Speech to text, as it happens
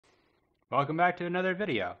Welcome back to another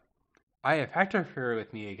video. I have Hectofer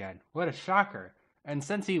with me again. What a shocker. And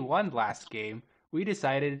since he won last game, we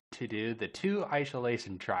decided to do the two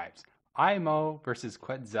isolation tribes, IMO versus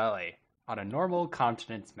Quetzali, on a normal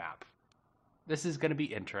continents map. This is going to be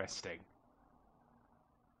interesting.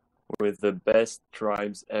 With the best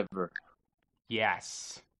tribes ever.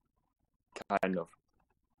 Yes. Kind of.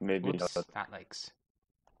 Maybe Oops, not. not lakes.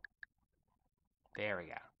 There we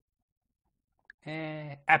go.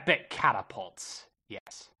 Epic catapults.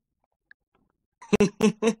 Yes.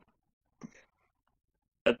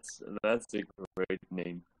 That's a great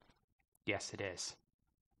name. Yes, it is.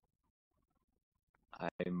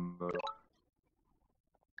 I'm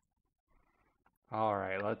All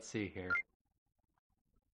right, let's see here.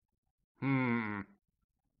 Hmm.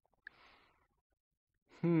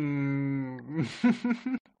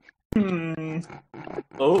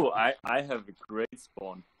 Oh, I have a great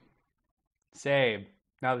spawn. Same.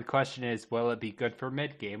 Now the question is, will it be good for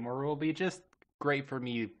mid game, or will it be just great for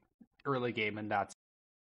me early game and that's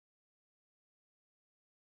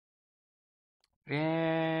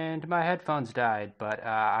and my headphones died, but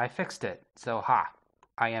I fixed it. So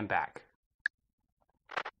I am back.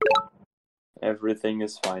 Everything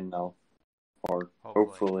is fine now. Or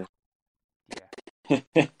hopefully.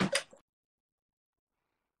 Yeah.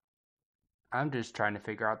 I'm just trying to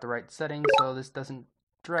figure out the right settings so this doesn't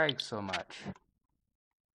drag so much.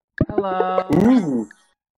 Hello. Ooh.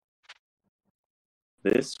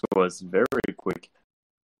 This was very quick.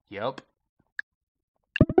 Yep.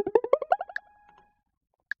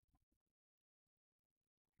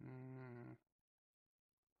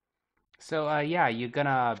 So yeah, you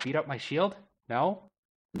gonna beat up my shield? No?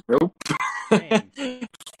 Nope. Dang.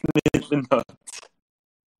 Maybe not.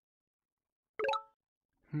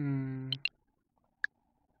 Ooh.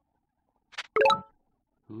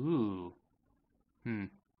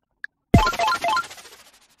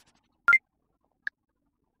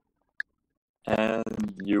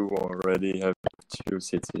 And you already have 2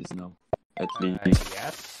 cities now, at least.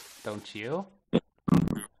 Yes. Don't you?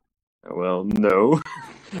 Well, no,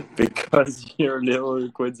 because your little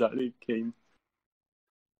Quetzali came.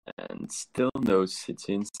 And still no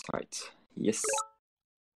city in sight. Yes.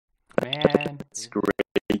 Man. That's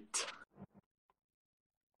great.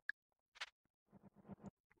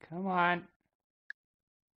 Come on.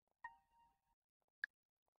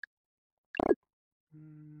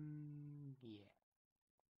 Yeah.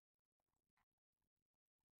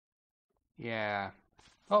 Yeah.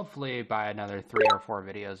 Hopefully by another 3 or 4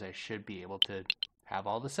 videos I should be able to have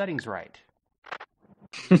all the settings right.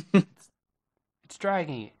 It's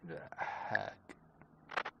dragging. Heck.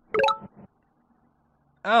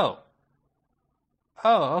 Oh.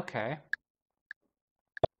 Oh, okay.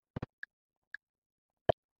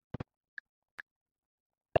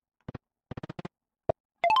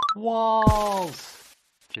 Walls.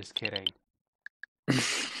 Just kidding.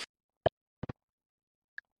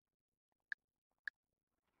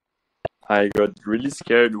 I got really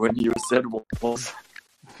scared when you said walls.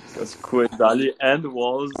 Because Quetzali and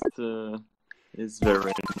walls is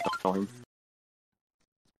very annoying.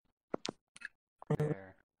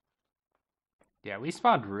 There. Yeah, we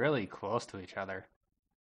spawned really close to each other.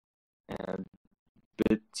 And a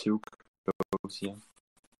bit too close, yeah.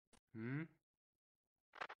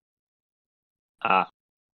 Ah,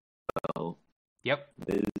 well. Yep.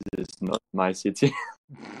 This is not my city.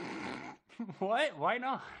 What? Why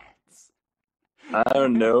not? I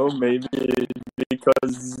don't know, maybe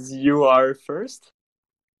because you are first?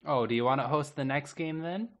 Oh, do you want to host the next game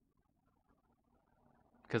then?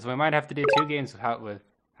 Because we might have to do 2 games with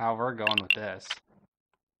how we're going with this.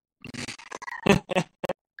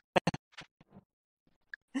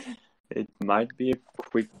 It might be a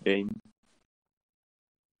quick game.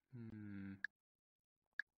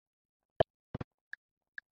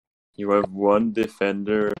 You have one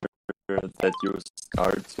defender that you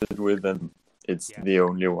started with, and it's the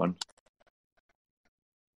only one.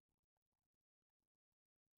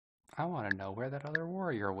 I want to know where that other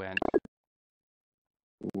warrior went.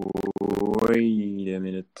 Wait a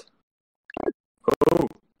minute. Oh!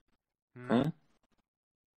 Huh?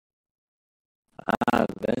 Ah,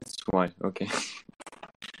 that's why. Okay.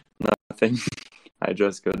 Nothing. I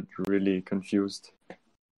just got really confused.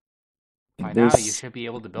 By now, you should be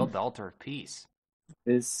able to build the altar of peace.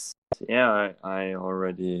 Yeah, I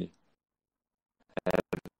already have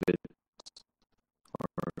it.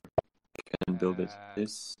 Or can build it.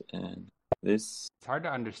 This and this. It's hard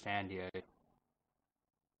to understand you.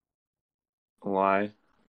 Why?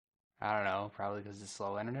 I don't know. Probably because it's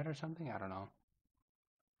slow internet or something. I don't know.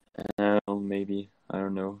 Maybe. I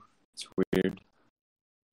don't know. It's weird.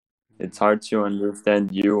 It's hard to understand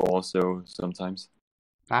you also sometimes.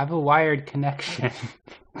 I have a wired connection.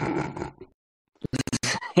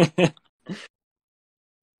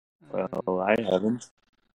 Well, I haven't.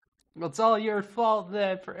 It's all your fault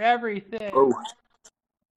then for everything. Oh.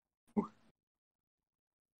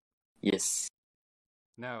 Yes.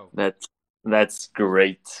 No. That's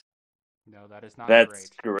great. No, that is not That's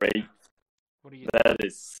great. great. What do you That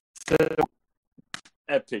is so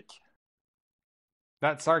epic.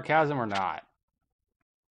 That's sarcasm or not?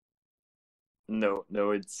 No,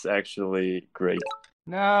 it's actually great.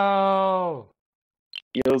 No.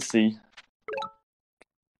 You'll see.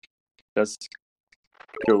 Just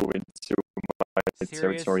go into my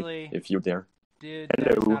territory Seriously? if you dare. Dude,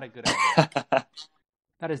 Hello. that is not a good idea.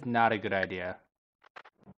 That is not a good idea.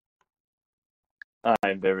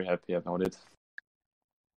 I'm very happy about it.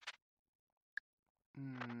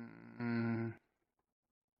 Mm.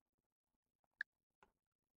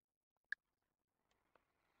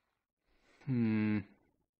 Hmm.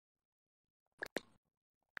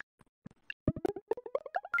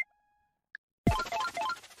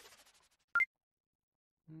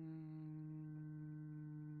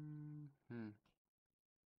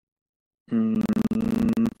 Mm,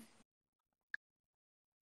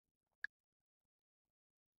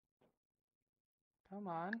 Come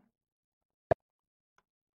on.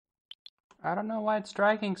 I don't know why it's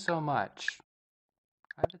dragging so much.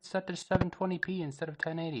 I have it set to 720p instead of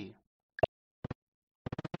 1080.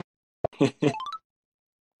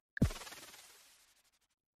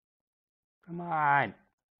 Come on.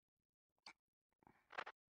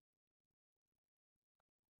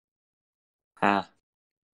 ah.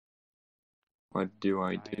 What do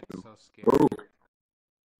I I do? am so scared.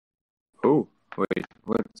 Oh, wait,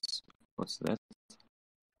 what's that?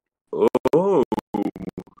 Oh,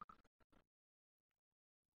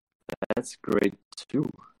 that's great too.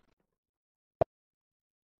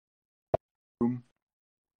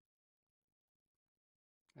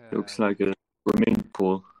 Looks like a swimming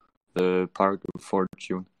pool, the Park of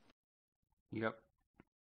Fortune. Yep.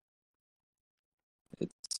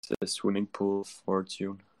 It's a swimming pool of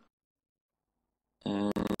fortune.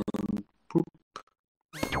 And poop.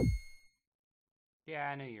 Yeah,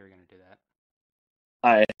 I knew you were gonna do that.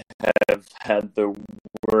 I have had the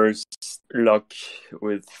worst luck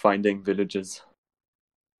with finding villages.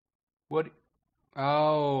 What?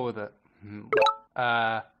 Oh,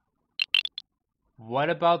 what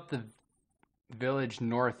about the village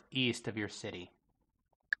northeast of your city?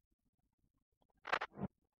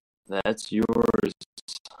 That's yours.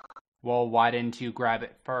 Well, why didn't you grab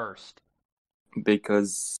it first?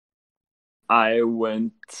 Because I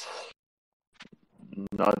went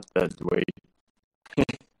not that way.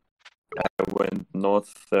 I went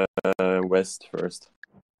north west first.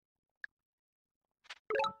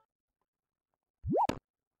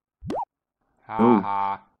 Ha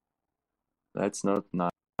ha. That's not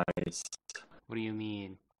nice. What do you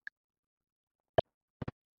mean?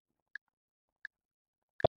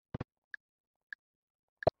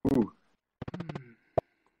 Ooh.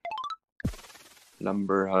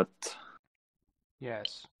 Lumber hut.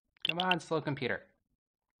 Yes. Come on, slow computer.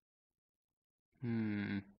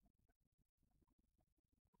 Hmm.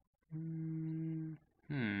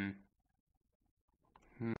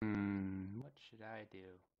 What should I do?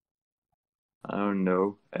 I don't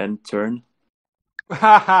know. End turn. Ha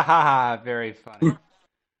ha ha ha. Very funny.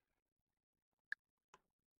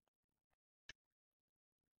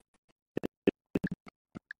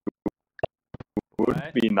 Would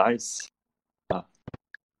What? be nice. Ah.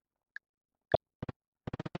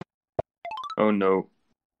 Oh no.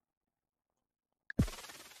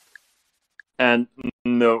 And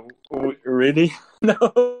no. Really?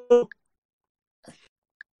 No.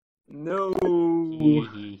 No. Hee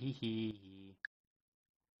hee hee hee.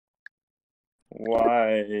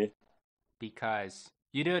 Why? Because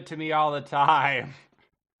you do it to me all the time.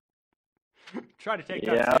 Try to take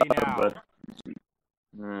that Yeah, city now. but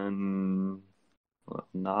well,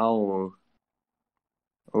 now.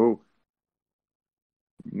 Oh,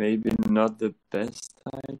 maybe not the best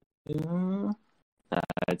idea. Nah,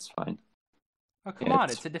 it's fine. Oh, come Yeah, on.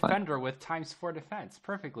 it's It's a fine. defender with ×4 defense.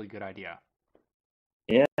 Perfectly good idea.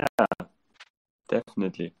 Yeah,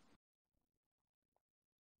 definitely.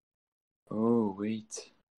 Oh,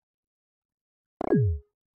 wait.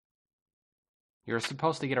 You're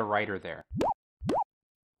supposed to get a writer there.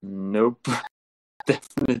 Nope.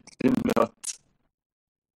 Definitely not.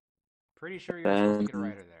 Pretty sure you're supposed to get a And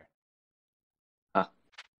writer there.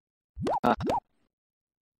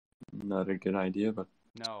 not a good idea, but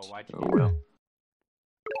No, why'd you oh do well.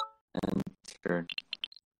 And turn.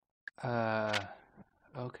 that?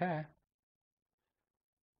 Okay.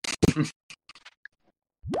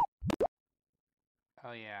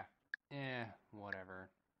 Oh yeah. Whatever.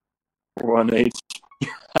 1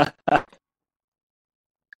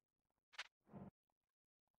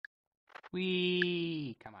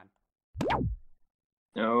 Wee. Come on.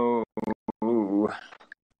 Oh,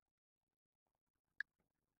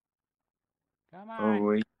 Come oh on.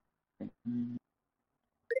 wait.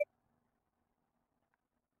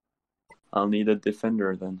 I'll need a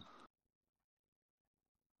defender then.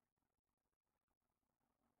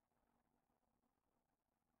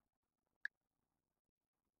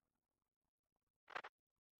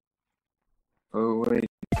 Oh wait,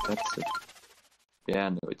 that's it. Yeah,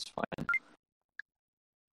 no, it's fine.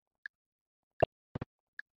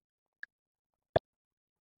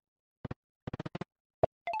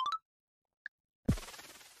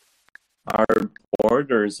 Our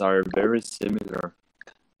borders are very similar.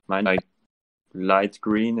 Mine like light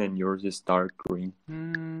green and yours is dark green.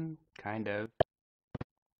 Kind of.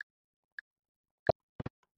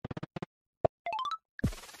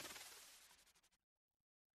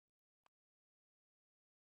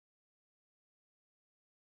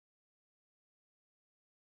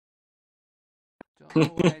 Don't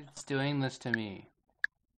know why it's doing this to me.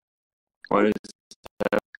 What is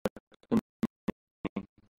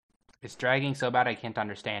It's dragging so bad I can't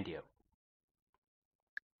understand you.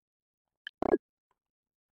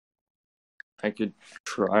 I could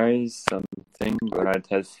try something, but I'd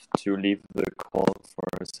have to leave the call for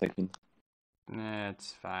a second.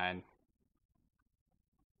 It's fine.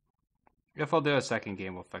 If I'll do a second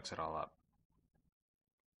game, we'll fix it all up.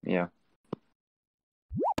 Yeah.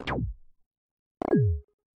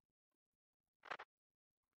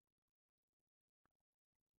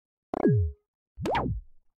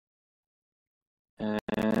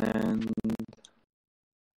 And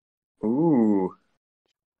ooh,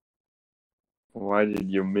 why did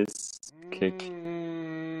you miss kick?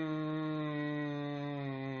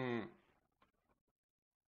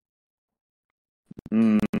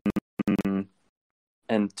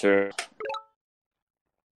 Enter.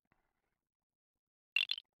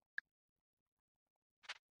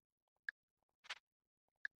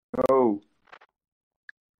 Oh,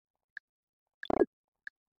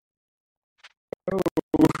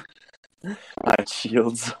 I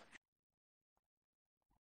shields.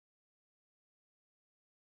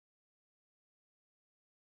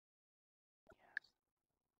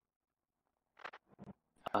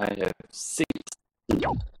 I have 6,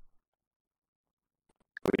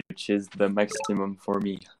 which is the maximum for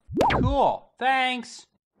me. Cool. Thanks.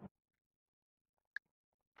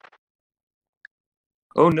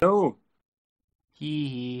 Oh no! Hee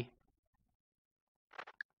hee.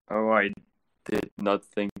 Oh, I did not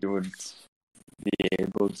think you would be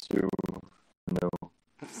able to. No,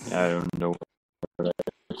 I don't know. What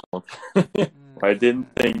I thought. I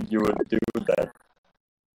didn't think you would do that.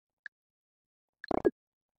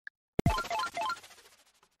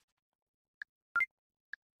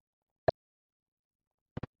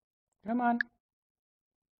 Come on.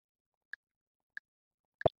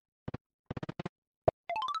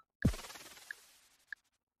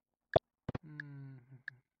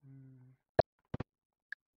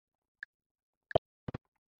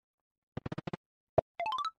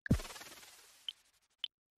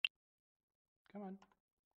 Come on.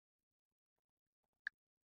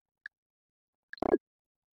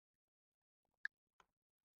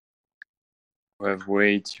 We have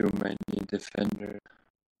way too many defenders.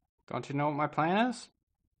 Don't you know what my plan is?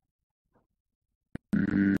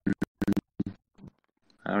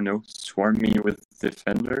 I don't know. Swarm me with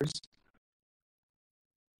defenders?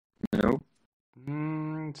 No?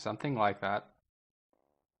 Something like that.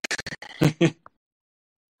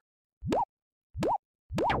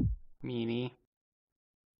 Meanie.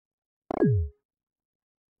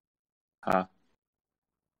 Ah.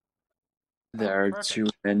 There are too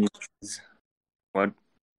many. What?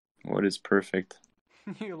 What is perfect?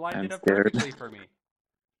 You lined I'm it up scared. perfectly for me.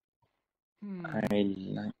 I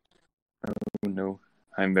like. Oh no.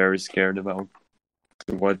 I'm very scared about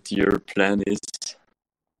what your plan is.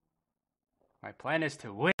 My plan is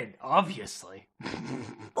to win, obviously.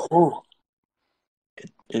 Oh.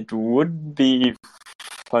 It would be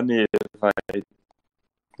funny if I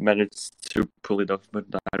managed to pull it off, but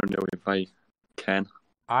I don't know if I can.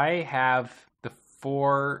 I have the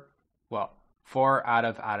four out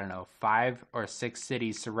of, I don't know, 5 or 6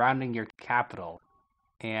 cities surrounding your capital.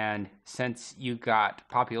 And since you got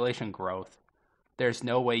population growth, there's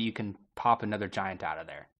no way you can pop another giant out of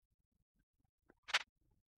there.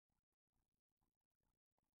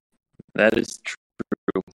 That is true.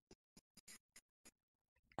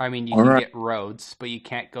 I mean, you can Alright. get roads, but you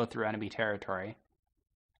can't go through enemy territory.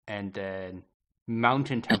 And then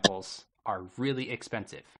mountain temples are really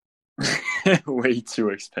expensive. Way too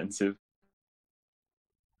expensive.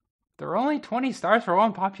 There are only 20 stars for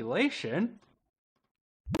one population.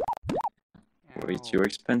 Way Ow. too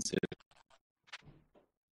expensive.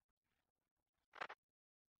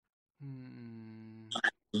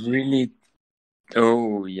 Really?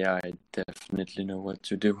 Oh, yeah, I definitely know what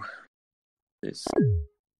to do. This.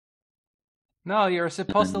 No, you're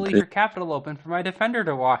supposed to leave your capital open for my defender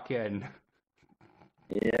to walk in.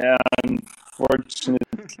 Yeah,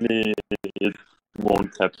 unfortunately, it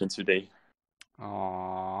won't happen today.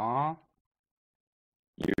 Aww.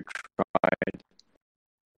 You tried.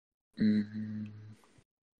 Mm-hmm.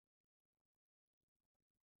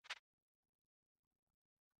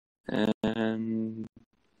 And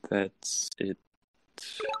that's it.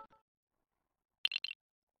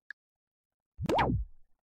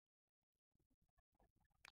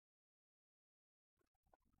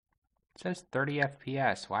 It says 30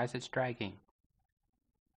 FPS. Why is it dragging?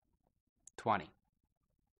 20.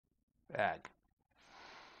 Ugh.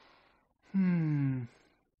 Hmm.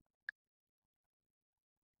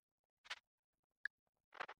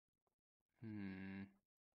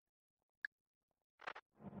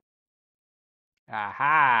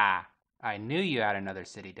 Aha! I knew you had another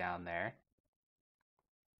city down there.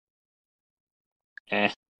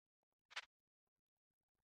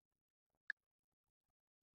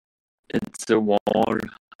 It's a wall.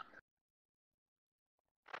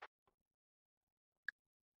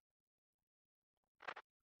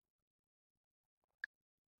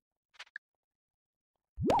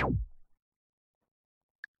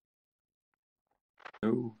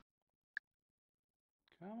 Oh.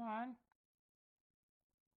 Come on.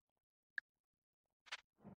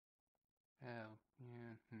 Oh,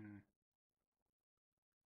 yeah.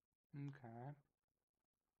 Okay.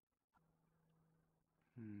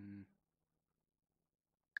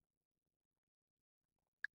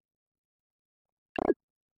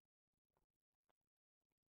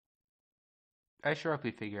 I sure hope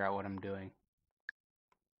you figure out what I'm doing.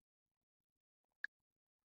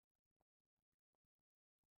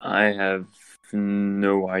 I have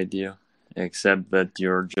no idea, except that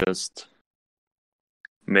you're just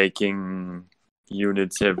making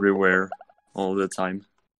units everywhere all the time.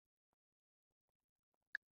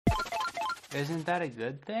 Isn't that a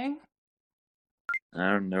good thing? I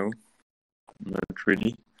don't know. Not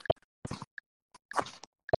really.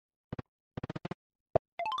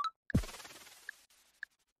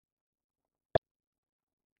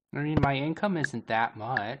 I mean, my income isn't that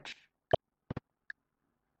much.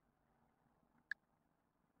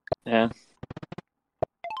 Yeah.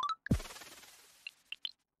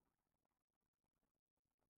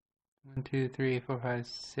 1, 2, 3, 4, 5,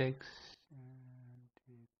 6.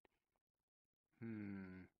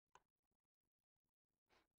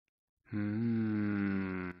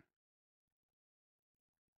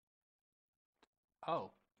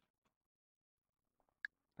 Oh.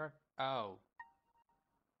 Oh.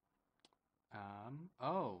 Oh.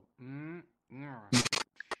 Oh. Yeah.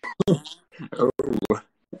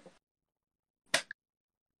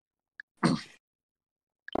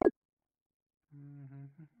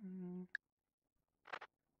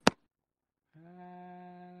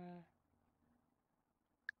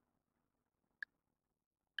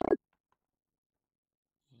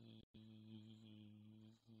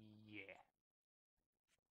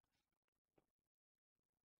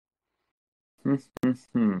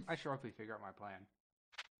 I sure hope we figure out my plan.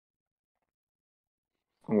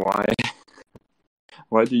 Why?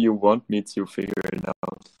 Why do you want me to figure it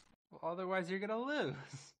out? Well, otherwise you're gonna lose.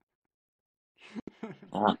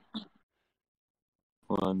 Ah.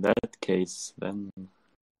 Well, in that case, then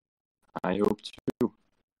I hope to.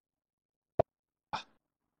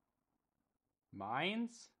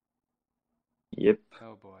 Mines? Yep.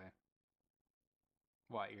 Oh boy.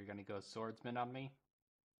 What, you're gonna go swordsman on me?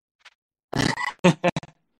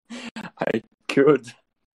 I could.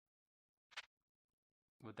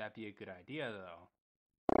 Would that be a good idea, though?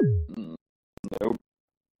 Nope.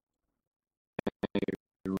 I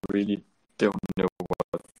really don't know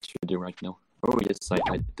what to do right now. Oh, yes,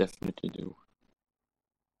 I definitely do.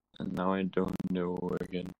 And now I don't know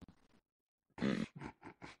again.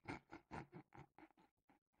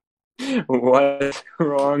 What's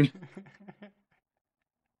wrong?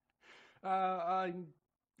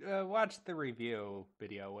 Watch the review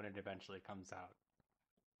video when it eventually comes out.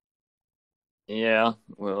 Yeah,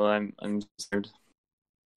 well, I'm scared.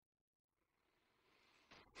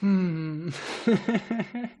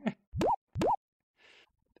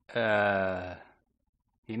 uh,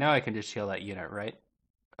 You know I can just heal that unit, right?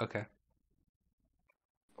 Okay.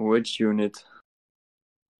 Which unit?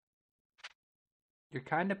 You're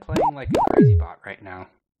kind of playing like a crazy bot right now.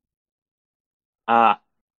 Ah.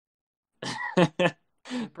 Super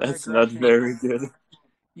That's not aggression. very good.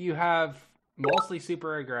 You have mostly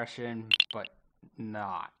super aggression, but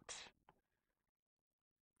not.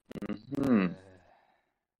 Hmm.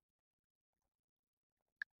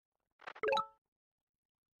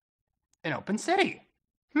 An open city.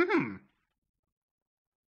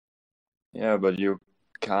 Yeah, but you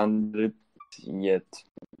can't get it yet.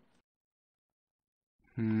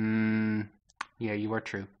 Yeah, you are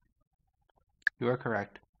true. You are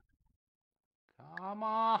correct. Come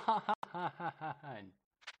on.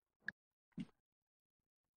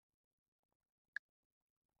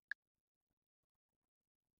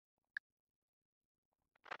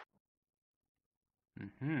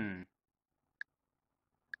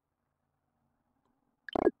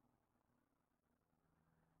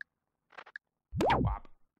 Wop.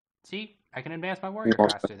 See, I can advance my warrior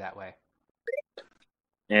faster that way.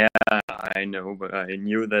 Yeah, I know, but I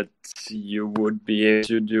knew that you would be able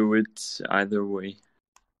to do it either way.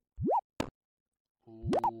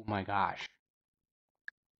 Oh my gosh.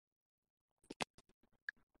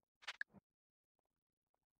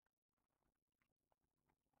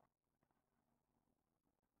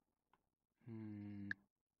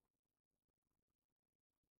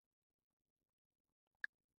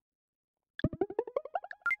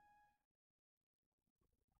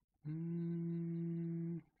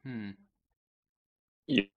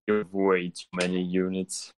 You have way too many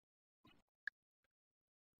units.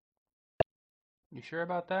 You sure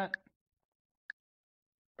about that?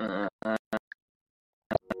 Oh,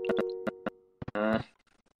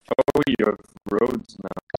 you have roads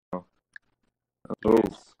now. Oh.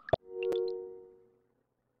 Yes.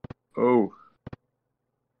 Oh.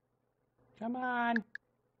 Come on.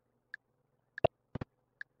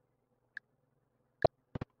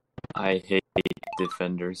 I hate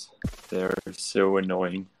defenders. They're so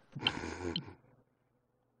annoying.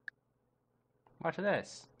 Watch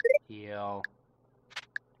this. Heal.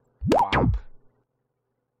 Wop.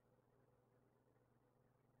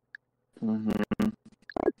 Mm-hmm.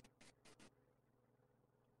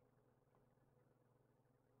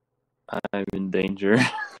 I'm in danger.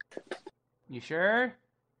 You sure?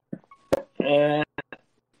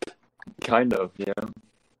 Kind of, yeah.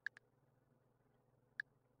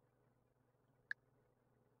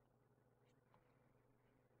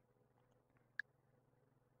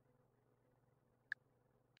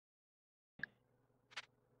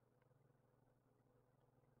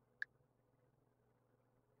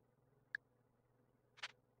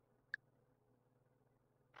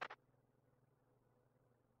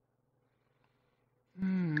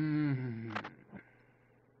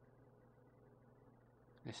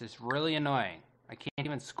 This is really annoying. I can't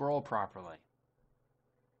even scroll properly.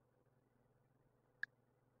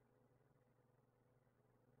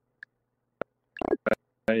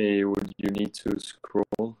 Why would you need to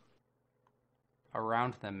scroll?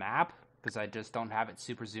 Around the map, because I just don't have it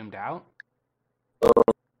super zoomed out.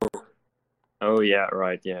 Oh yeah,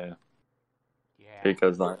 right, yeah. Yeah.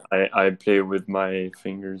 Because I play with my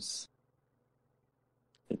fingers.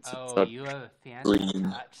 It's Oh, not you have a fancy green.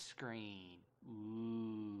 touch screen.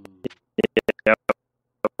 Ooh. Yeah,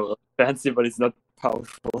 fancy, but it's not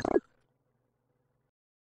powerful.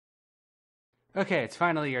 Okay, it's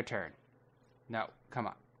finally your turn. No, come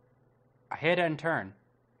on. I hit and turn.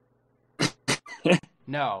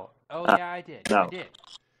 No. Oh, yeah, I did. No. I did.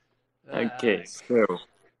 Okay, so.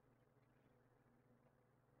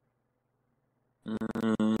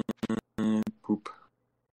 Poop.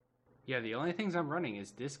 Yeah, the only things I'm running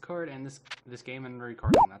is Discord and this game and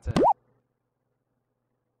recording. That's it.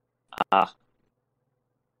 Ah.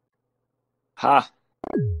 Ha!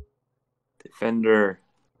 Defender.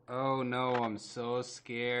 Oh no, I'm so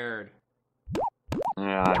scared.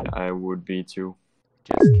 Yeah, I would be too.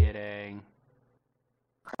 Just kidding.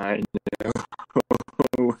 I know.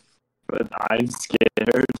 But I'm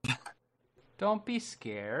scared. Don't be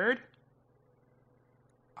scared.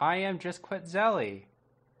 I am just Quetzali,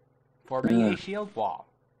 forming a shield wall.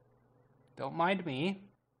 Don't mind me.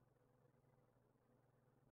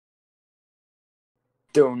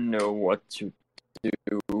 Don't know what to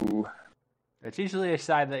do. It's usually a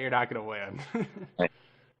sign that you're not going to win.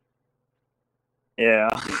 Yeah.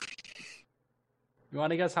 You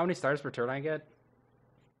want to guess how many stars per turn I get?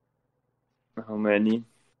 How many?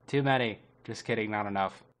 Too many. Just kidding, not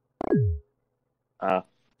enough.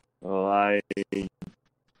 Well, I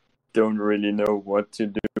don't really know what to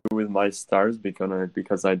do with my stars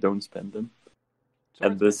because I don't spend them.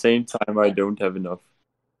 At the same time, I don't have enough.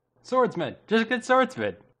 Swordsman. Just get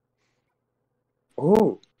swordsman.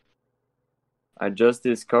 Oh! I just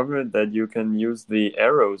discovered that you can use the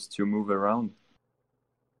arrows to move around.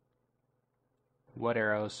 What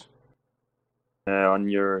arrows? On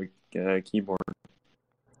your keyboard.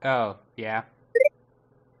 Oh, yeah.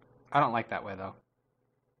 I don't like that way, though.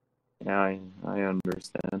 Yeah, I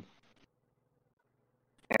understand.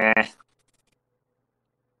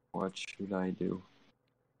 What should I do?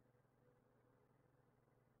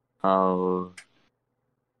 I'll...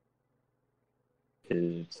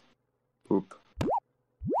 Poop.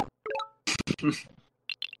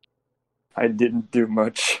 I didn't do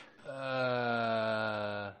much.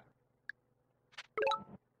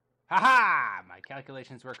 Haha! My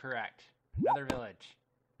calculations were correct. Another village.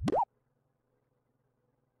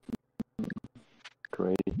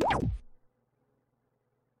 Great.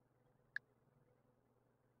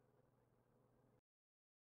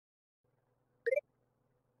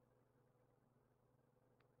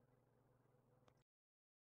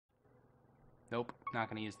 Nope, not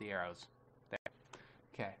gonna use the arrows. There.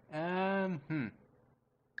 Okay.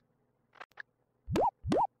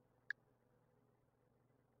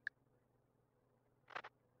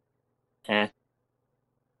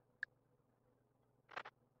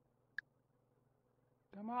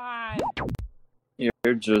 Come on!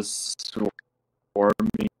 You're just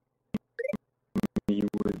swarming me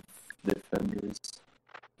with defenders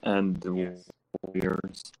and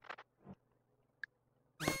warriors.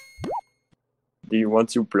 Do you want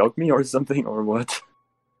to block me or something, or what?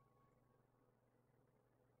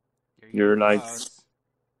 You're like... close.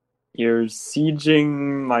 You're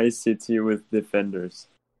sieging my city with defenders.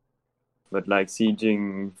 But like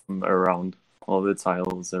sieging from around. All the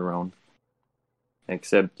tiles around.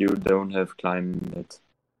 Except you don't have climbing yet.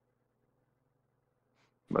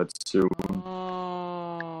 But soon.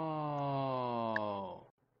 Oh.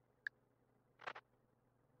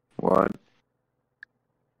 What?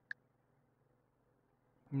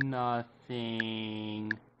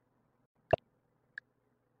 Nothing.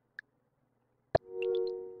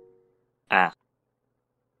 Ah.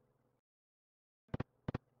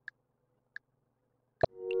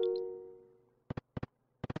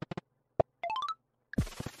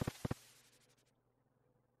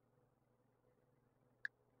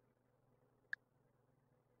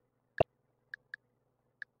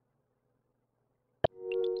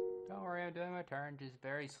 Don't worry, I'm doing my turn just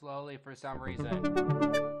very slowly for some reason.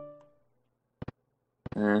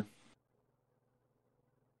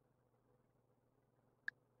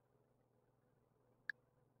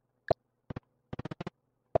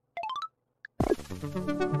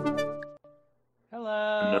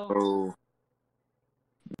 Hello.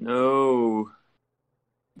 No. No.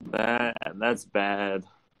 That's bad.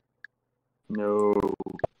 No.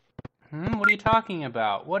 What are you talking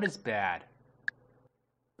about? What is bad?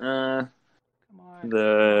 Come on.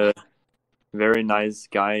 The very nice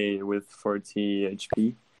guy with 40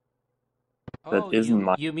 HP. That Oh, isn't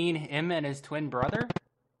mine. you mean him and his twin brother?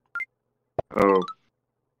 Oh.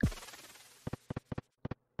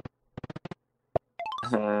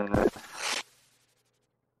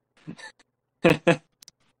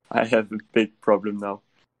 I have a big problem now.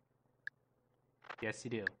 Yes,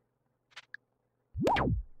 you do.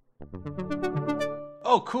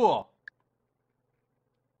 Oh, cool.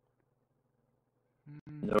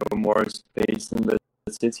 No more space in the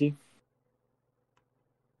city.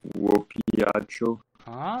 Whoopiacho.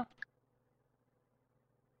 Huh?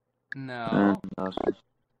 No. Nothing.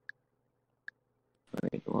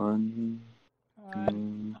 Wait, one.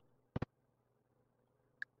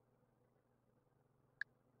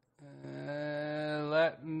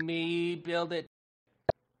 Let me build it.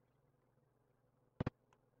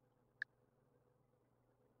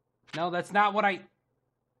 No, that's not what I...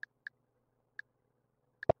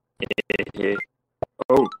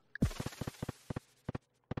 Oh.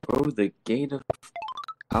 Oh, the gate of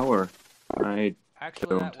power. Actually,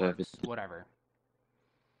 don't that have works. Whatever.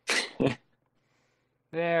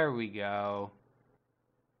 There we go.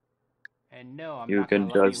 And no, I'm You not can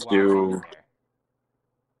gonna let just you walk do... in there.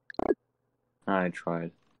 I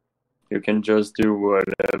tried. You can just do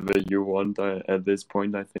whatever you want at this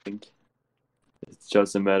point, I think. It's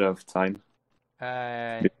just a matter of time.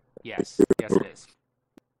 Yes. Yes, it is.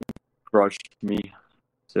 Crushed me.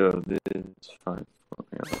 So this is fine.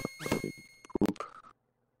 Poop.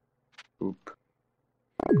 Poop.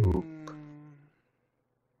 Poop.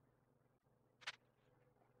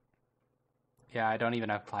 Yeah, I don't even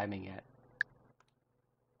have climbing yet.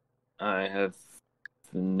 I have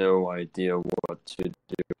no idea what to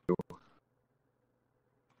do.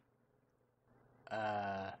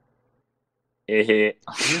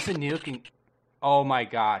 Use a nuke and... Oh my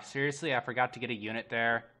gosh, seriously, I forgot to get a unit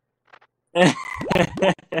there.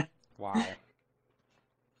 Wow.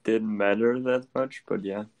 Didn't matter that much, but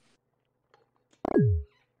yeah.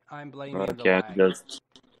 I'm blaming the Okay, lag. just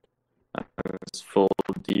full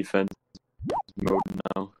defense mode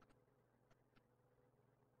now.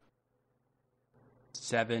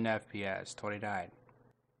 7 FPS, 29.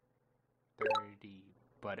 30,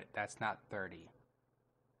 but that's not 30.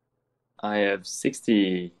 I have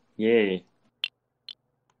 60. Yay.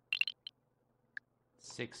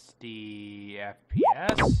 60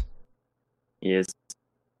 FPS? Yes.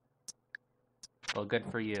 Well, good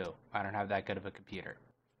for you. I don't have that good of a computer.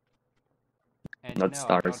 And Not no, I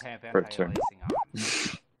stars don't have per turn. anti-aliasing on.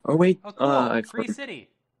 Oh wait. Oh, cool. I Free forgot. city.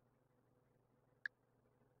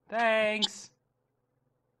 Thanks.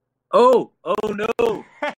 Oh no.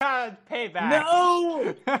 Payback.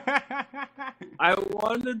 No! I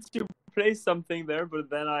wanted to play something there, but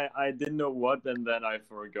then I didn't know what, and then I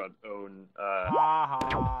forgot. Ha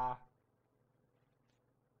ha.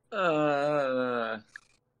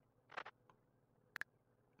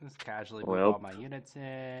 Just casually move all my units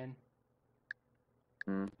in.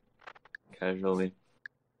 Casually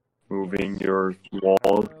moving your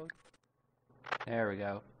wall. There we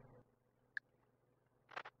go.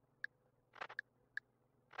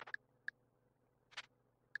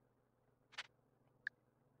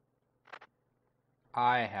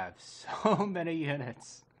 I have so many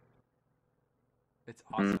units. It's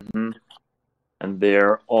awesome. Mm-hmm. And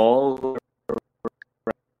they're all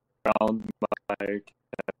around my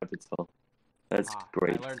capital. That's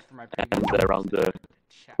great. I learned from my and around the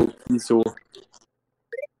chat. so.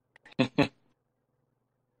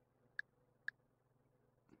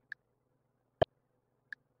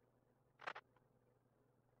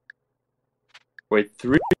 Wait,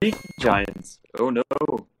 3 giants. Oh no.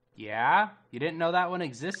 Yeah? You didn't know that one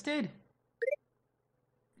existed?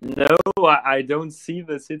 No, I don't see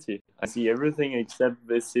the city. I see everything except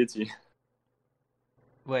this city.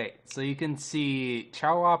 Wait, so you can see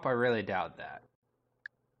Chowop? I really doubt that.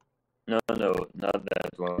 No, not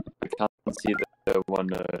that one. I can't see the one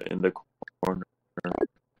in the corner.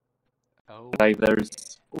 Oh. Like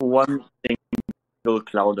there's one single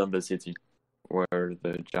cloud on the city where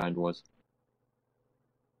the giant was.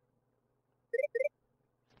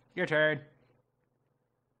 Your turn.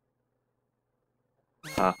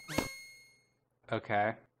 Ah.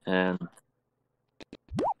 Okay. And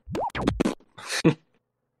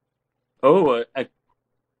oh, Epic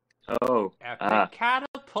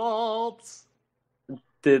catapults.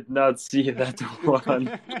 Did not see that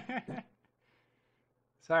one.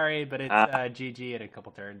 Sorry, but it's GG in a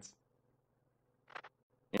couple turns.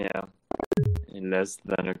 Yeah, in less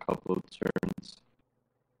than a couple turns.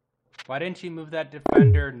 Why didn't you move that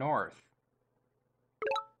defender north?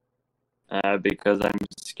 Because I'm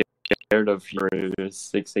scared of your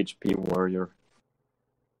 6 HP warrior.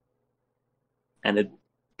 And it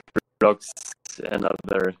blocks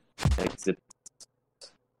another exit.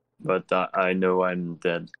 But I know I'm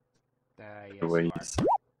dead. Yes, Anyways.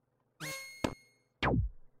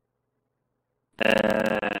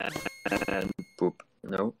 And poop.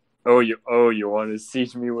 No. Oh, you want to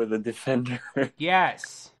siege me with a defender?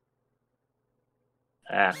 Yes.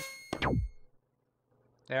 Ah.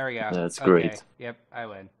 There we go. That's okay. Great. Yep, I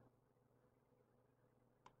win.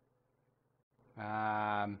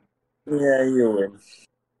 Yeah, you win.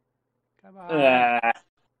 Come on.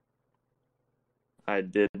 I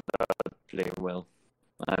did not play well.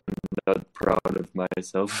 I'm not proud of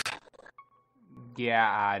myself.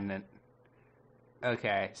 Yeah,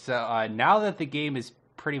 okay. So now that the game is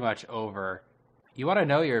pretty much over, you want to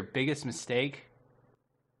know your biggest mistake?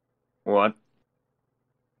 What?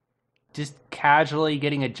 Just casually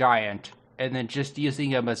getting a giant and then just using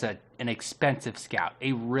him as an expensive scout,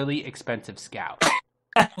 a really expensive scout.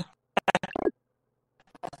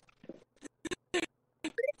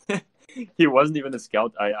 He wasn't even a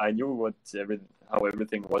scout. I knew how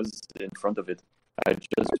everything was in front of it. I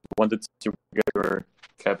just wanted to get your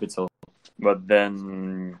capital, but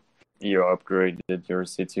then you upgraded your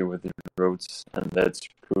city with the roads, and that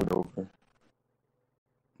screwed over.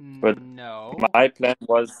 But no, my plan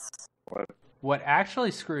was what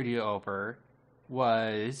actually screwed you over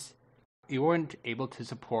was you weren't able to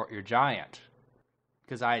support your giant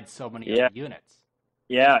because I had so many other units.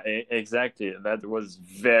 Yeah, exactly. That was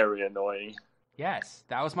very annoying. Yes,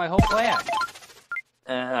 that was my whole plan.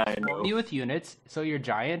 I know. You with units, so your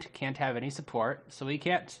giant can't have any support, so he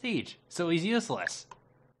can't siege, so he's useless.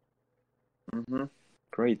 Mm-hmm.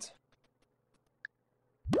 Great.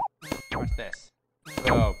 Watch this.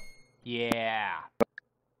 Oh, yeah.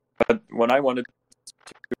 But when I wanted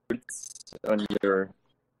to put it on your...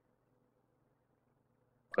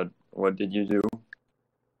 What did you do?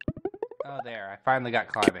 Oh, there. I finally got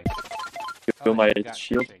climbing. Kill my you got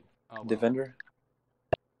shield fishing. Oh, well. defender?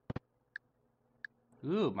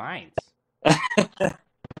 Ooh, mines.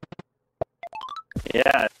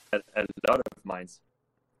 Yeah, a lot of mines.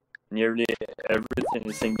 Nearly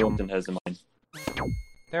every single mountain has a mine.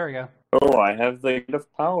 There we go. Oh, I have the gift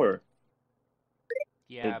of power.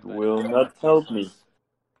 Yeah, It but will I'm not help useless.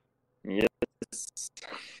 me. Yes.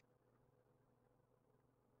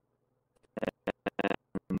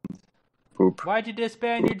 And poop. Why'd you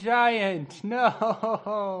disband your giant?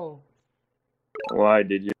 No! Why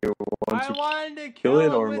did you want I to wanted to kill it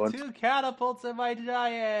kill it or with what? 2 catapults in my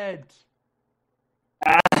giant!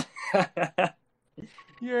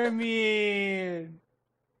 You're mean!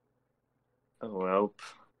 Oh, well.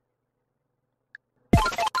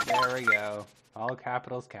 There we go. All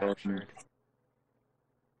capitals captured.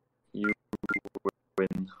 You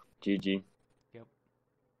win. GG. Yep.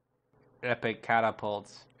 Epic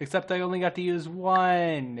catapults. Except I only got to use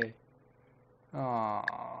 1!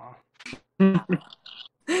 Aww.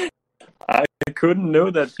 I couldn't know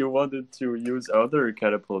that you wanted to use other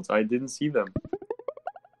catapults. I didn't see them.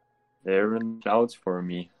 They're in clouds for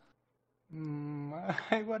me.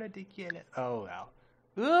 I wanted to get it. Oh well.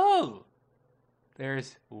 Ooh!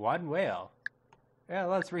 There's 1 whale. Yeah,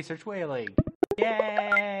 let's research whaling.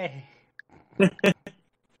 Yay!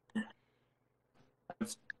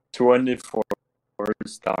 24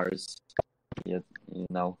 stars yet,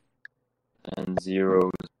 and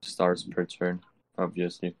 0 stars per turn,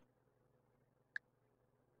 obviously.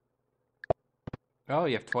 Oh,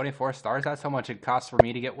 you have 24 stars? That's how much it costs for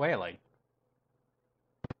me to get whaling.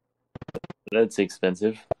 That's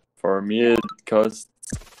expensive. For me, it costs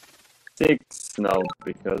 6 now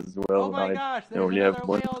because, well, Oh my I gosh, there's only have another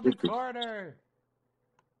one whale in the ticket. corner!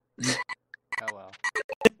 Oh well.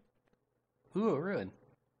 Ooh, a ruin.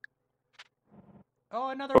 Oh,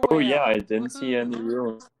 another whale! Oh yeah, I didn't see Woohoo! any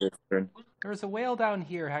ruins this turn. There's a whale down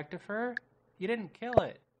here, Hectofer. You didn't kill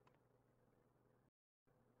it.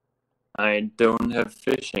 I don't have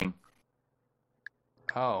fishing.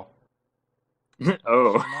 Oh.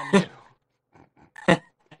 Oh. Shame on you.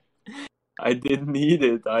 I didn't need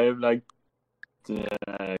it. I have like the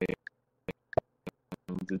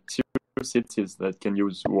 2 cities that can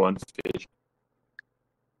use 1 fish.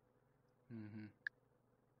 Mm-hmm.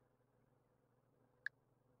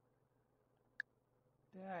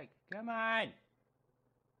 Dag, come on!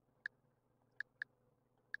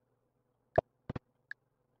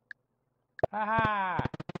 Haha!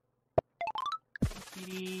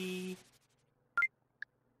 Dee-dee.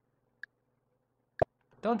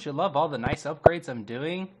 Don't you love all the nice upgrades I'm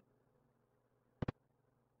doing?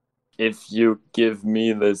 If you give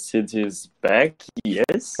me the cities back,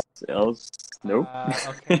 yes. Else, no.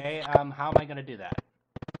 Okay, how am I gonna do that?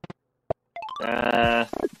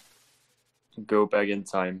 Go back in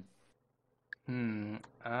time.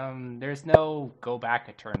 There's no go back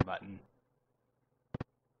a turn button.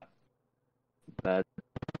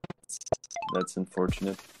 That's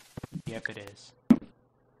unfortunate. Yep, it is.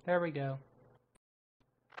 There we go.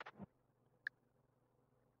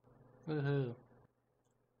 Woohoo.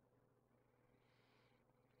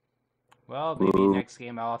 Well, maybe Woo. next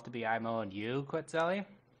game I'll have to be IMO and you, Quetzali.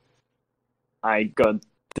 I got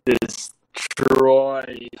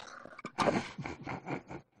destroyed.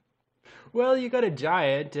 Well, you got a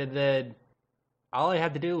giant, and then all I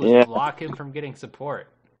had to do was block him from getting support.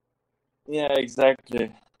 Yeah,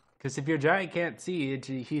 exactly. Because if your giant can't see it,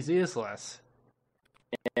 he's useless.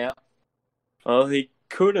 Yeah. Well, he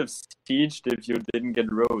could have sieged if you didn't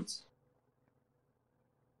get roads.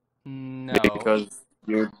 No. Because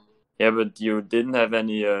but you didn't have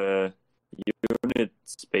any unit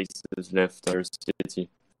spaces left in your city,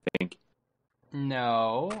 I think.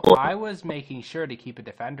 No, I was making sure to keep a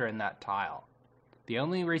defender in that tile. The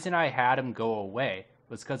only reason I had him go away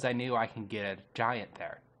was because I knew I can get a giant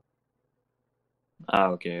there.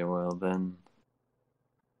 Okay, well then.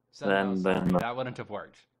 So no, sorry, that wouldn't have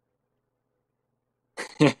worked.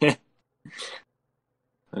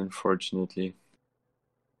 Unfortunately.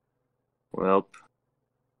 Welp.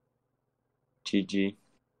 GG.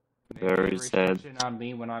 Maybe Very a sad. restriction on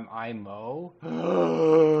me when I'm IMO.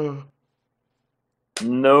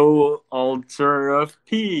 No altar of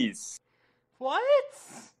peace. What?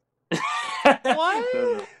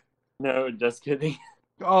 What? No, just kidding.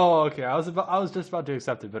 Oh, okay. I was just about to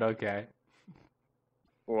accept it, but okay.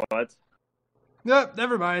 What? Nope,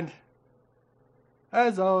 never mind.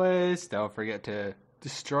 As always, don't forget to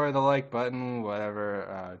destroy the like button,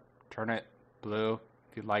 whatever. Turn it blue.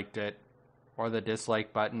 if you liked it, or the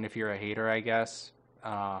dislike button if you're a hater, I guess.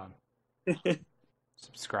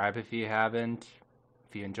 Subscribe if you haven't.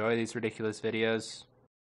 If you enjoy these ridiculous videos.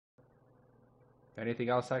 Anything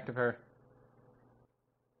else, Hectofer?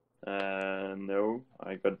 No,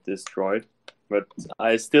 I got destroyed, but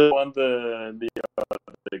I still want the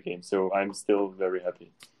other game, so I'm still very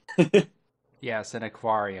happy. Yes, an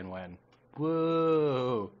Aquarian win.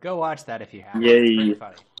 Woo! Go watch that if you haven't. Yay! It's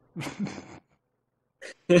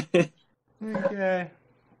pretty funny. Okay.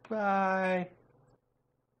 Bye.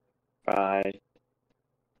 Bye.